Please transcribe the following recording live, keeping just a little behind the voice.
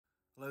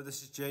Hello,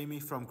 this is Jamie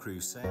from Crewe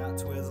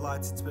SEAT. We're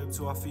delighted to be able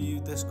to offer you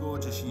this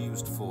gorgeous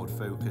used Ford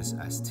Focus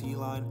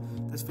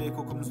ST-Line. This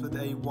vehicle comes with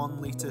a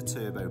 1-litre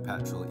turbo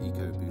petrol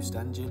EcoBoost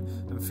engine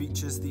and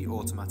features the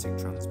automatic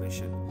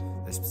transmission.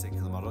 This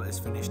particular model is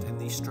finished in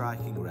the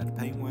striking red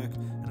paintwork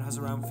and has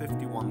around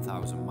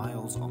 51,000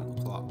 miles on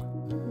the clock.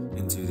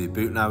 Into the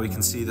boot now, we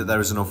can see that there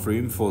is enough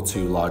room for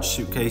 2 large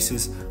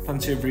suitcases,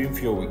 plenty of room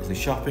for your weekly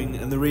shopping,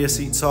 and the rear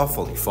seats are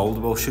fully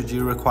foldable should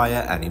you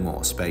require any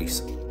more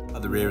space.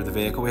 At the rear of the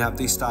vehicle, we have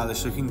the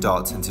stylish looking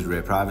dark tinted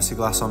rear privacy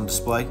glass on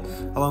display,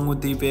 along with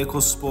the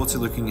vehicle's sporty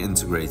looking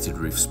integrated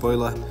roof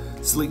spoiler,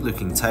 sleek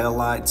looking tail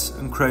lights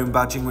and chrome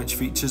badging which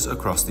features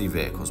across the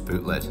vehicle's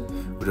boot lid.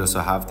 We'd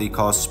also have the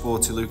car's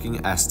sporty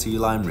looking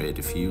ST-Line rear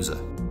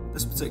diffuser.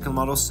 This particular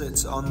model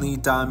sits on the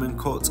diamond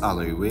cut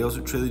alloy wheels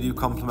which really do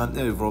complement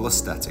the overall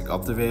aesthetic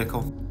of the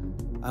vehicle.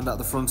 And at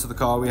the front of the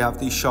car we have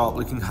the sharp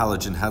looking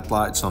halogen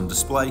headlights on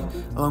display,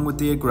 along with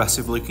the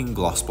aggressive looking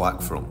gloss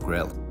black front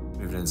grille.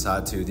 Moving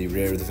inside to the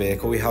rear of the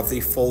vehicle, we have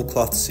the full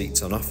cloth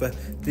seats on offer.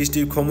 These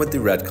do come with the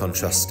red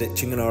contrast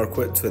stitching and are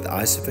equipped with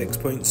ISOFIX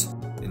points.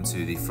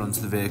 Into the front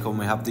of the vehicle,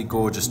 we have the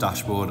gorgeous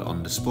dashboard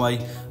on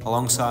display,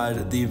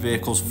 alongside the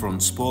vehicle's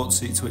front sports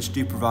seats which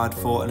do provide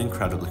for an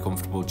incredibly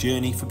comfortable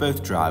journey for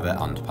both driver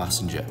and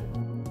passenger.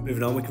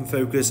 Moving on, we can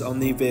focus on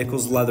the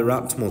vehicle's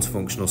leather-wrapped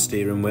multifunctional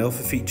steering wheel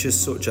for features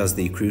such as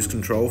the cruise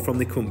control from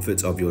the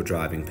comfort of your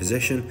driving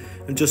position,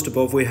 and just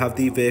above we have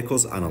the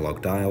vehicle's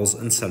analog dials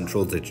and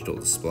central digital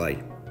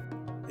display.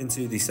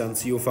 Into the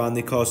centre you'll find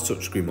the car's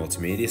touchscreen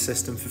multimedia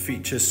system for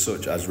features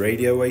such as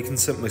radio, where you can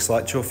simply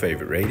select your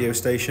favourite radio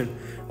station.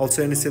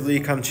 Alternatively,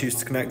 you can choose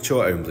to connect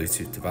your own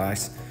Bluetooth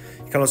device.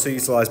 You can also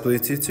utilise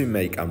Bluetooth to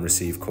make and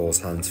receive calls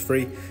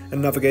hands-free, and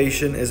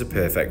navigation is a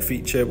perfect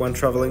feature when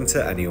travelling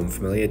to any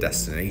unfamiliar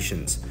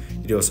destinations.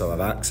 You do also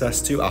have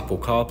access to Apple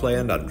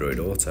CarPlay and Android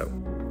Auto.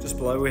 Just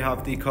below we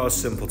have the car's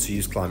simple to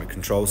use climate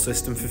control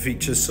system for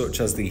features such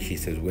as the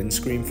heated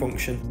windscreen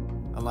function.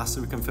 And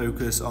lastly, we can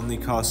focus on the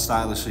car's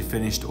stylishly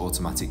finished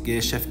automatic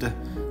gear shifter,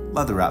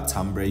 leather wrapped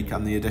handbrake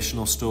and the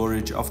additional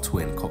storage of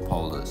twin cup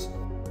holders.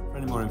 For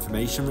any more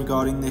information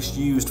regarding this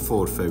used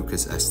Ford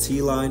Focus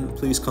ST-Line,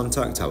 please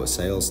contact our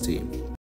sales team.